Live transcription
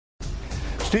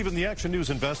Stephen, the Action News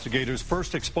investigators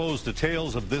first exposed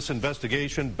details of this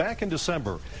investigation back in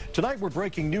December. Tonight we're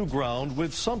breaking new ground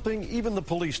with something even the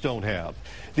police don't have.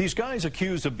 These guys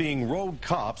accused of being rogue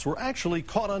cops were actually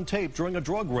caught on tape during a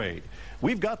drug raid.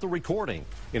 We've got the recording,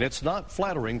 and it's not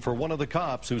flattering for one of the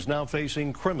cops who's now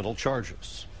facing criminal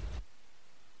charges.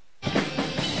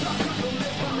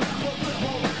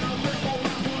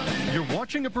 You're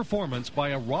watching a performance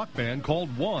by a rock band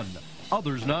called One,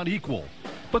 Others Not Equal.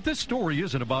 But this story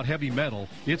isn't about heavy metal.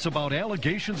 It's about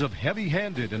allegations of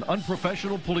heavy-handed and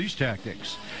unprofessional police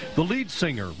tactics. The lead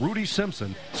singer, Rudy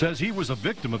Simpson, says he was a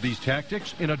victim of these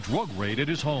tactics in a drug raid at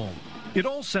his home. It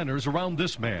all centers around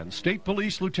this man, State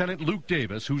Police Lieutenant Luke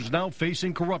Davis, who's now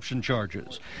facing corruption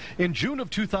charges. In June of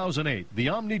 2008, the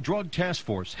Omni Drug Task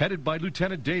Force, headed by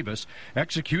Lieutenant Davis,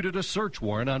 executed a search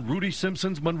warrant on Rudy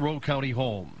Simpson's Monroe County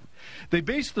home. They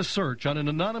based the search on an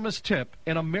anonymous tip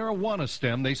and a marijuana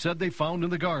stem they said they found in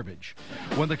the garbage.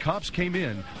 When the cops came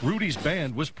in, Rudy's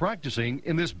band was practicing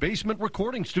in this basement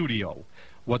recording studio.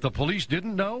 What the police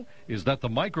didn't know is that the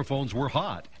microphones were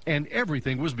hot and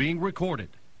everything was being recorded.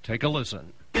 Take a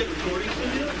listen.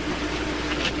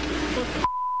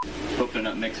 Hope they're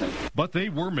not mixing. But they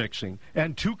were mixing,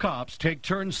 and two cops take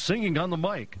turns singing on the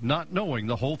mic, not knowing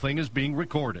the whole thing is being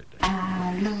recorded.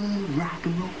 I love rock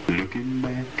and roll. Looking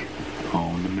back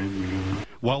on the memory.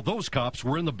 While those cops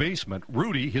were in the basement,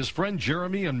 Rudy, his friend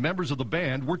Jeremy, and members of the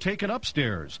band were taken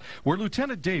upstairs, where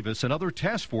Lieutenant Davis and other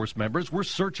task force members were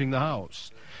searching the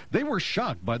house. They were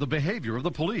shocked by the behavior of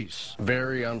the police.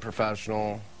 Very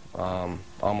unprofessional,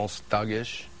 almost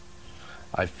thuggish.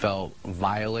 I felt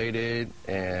violated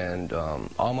and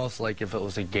almost like if it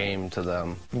was a game to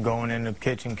them. Going into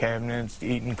kitchen cabinets,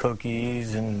 eating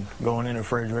cookies, and going in the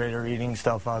refrigerator, eating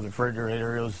stuff out of the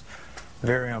refrigerator, it was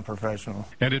very unprofessional.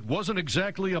 And it wasn't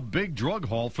exactly a big drug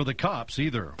haul for the cops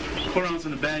either. 4 ounces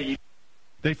in the bag.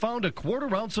 They found a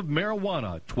quarter ounce of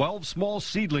marijuana, 12 small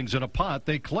seedlings in a pot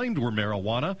they claimed were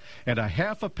marijuana, and a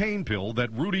half a pain pill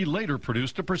that Rudy later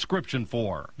produced a prescription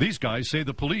for. These guys say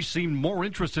the police seemed more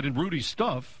interested in Rudy's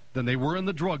stuff than they were in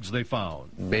the drugs they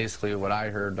found. Basically what I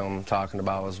heard them talking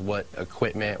about was what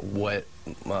equipment, what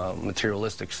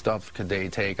materialistic stuff could they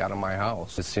take out of my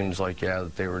house. It seems like, yeah,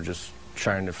 that they were just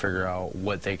trying to figure out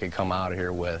what they could come out of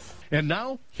here with. And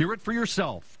now, hear it for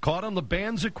yourself, caught on the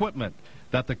band's equipment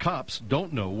that the cops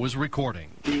don't know was recording.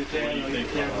 Well,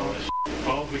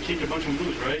 we kicked a bunch of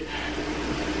booze, right?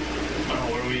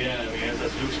 Oh, where are we at? I guess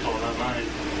that's Luke's call, not mine.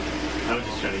 I was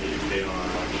just trying to get you paid on.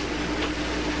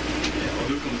 Yeah, well,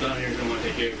 Luke comes down here and he's going to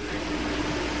take everything.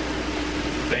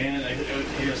 Band, he's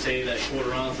going to say that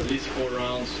quarter ounce, at least a quarter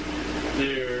ounce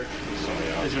there.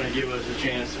 He's going to give us a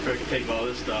chance to freaking take all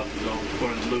this stuff and go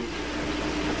according to Luke.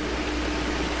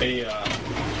 Hey,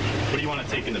 what do you want to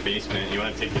take in the basement? You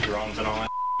want to take the drums and all that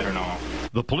or no?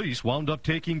 The police wound up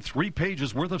taking 3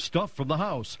 pages worth of stuff from the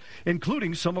house,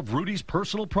 including some of Rudy's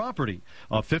personal property,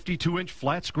 a 52-inch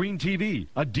flat-screen TV,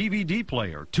 a DVD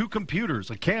player, 2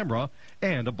 computers, a camera,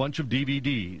 and a bunch of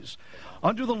DVDs.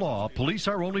 Under the law, police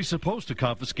are only supposed to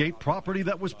confiscate property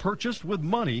that was purchased with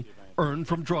money earned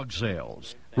from drug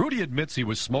sales. Rudy admits he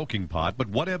was smoking pot, but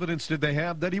what evidence did they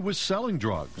have that he was selling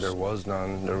drugs? There was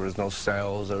none. There was no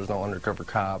sales. There was no undercover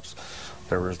cops.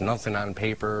 There was nothing on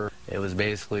paper. It was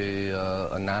basically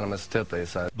an anonymous tip, they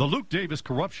said. The Luke Davis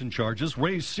corruption charges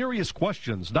raise serious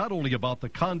questions, not only about the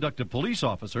conduct of police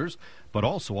officers, but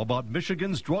also about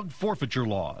Michigan's drug forfeiture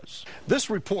laws. This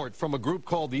report from a group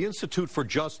called the Institute for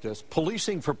Justice,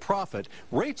 Policing for Profit,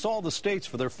 rates all the states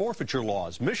for their forfeiture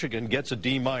laws. Michigan gets a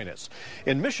D-.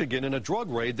 In Michigan, in a drug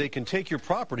raid, they can take your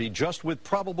property just with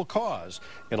probable cause.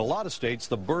 In a lot of states,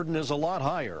 the burden is a lot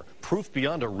higher, proof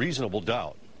beyond a reasonable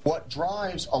doubt. What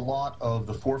drives a lot of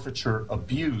the forfeiture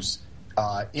abuse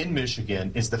in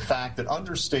Michigan is the fact that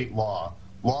under state law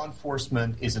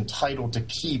enforcement is entitled to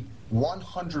keep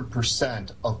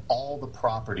 100% of all the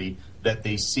property that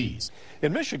they seize.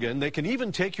 In Michigan, they can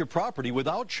even take your property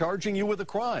without charging you with a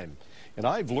crime. And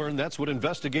I've learned that's what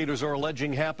investigators are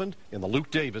alleging happened in the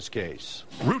Luke Davis case.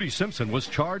 Rudy Simpson was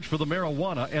charged for the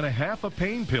marijuana and a half a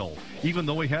pain pill, even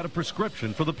though he had a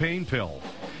prescription for the pain pill.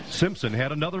 Simpson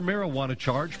had another marijuana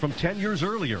charge from 10 years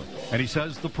earlier, and he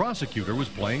says the prosecutor was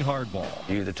playing hardball.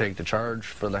 You either take the charge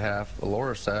for the half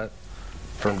Loracet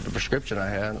from the prescription I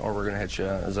had, or we're going to hit you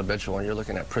as habitual, and you're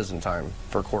looking at prison time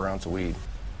for a quarter ounce of weed.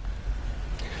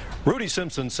 Rudy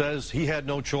Simpson says he had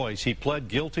no choice. He pled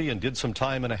guilty and did some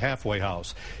time in a halfway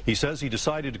house. He says he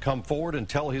decided to come forward and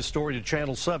tell his story to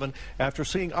Channel 7 after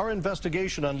seeing our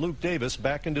investigation on Luke Davis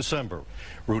back in December.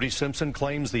 Rudy Simpson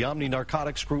claims the Omni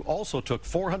Narcotics crew also took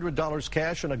 $400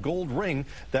 cash and a gold ring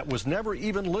that was never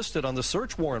even listed on the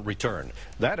search warrant return.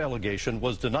 That allegation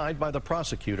was denied by the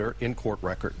prosecutor in court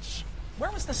records. Where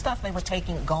was the stuff they were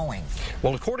taking going?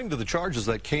 Well, according to the charges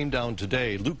that came down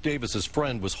today, Luke Davis's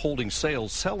friend was holding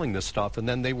sales, selling this stuff, and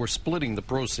then they were splitting the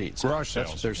proceeds. Garage sales.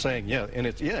 That's what they're saying, yeah, and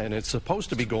it's supposed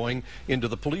to be going into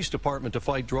the police department to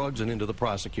fight drugs and into the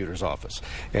prosecutor's office.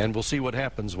 And we'll see what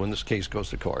happens when this case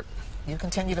goes to court. You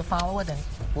continue to follow it, and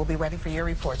we'll be ready for your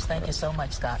reports. Thank you so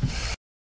much, Scott.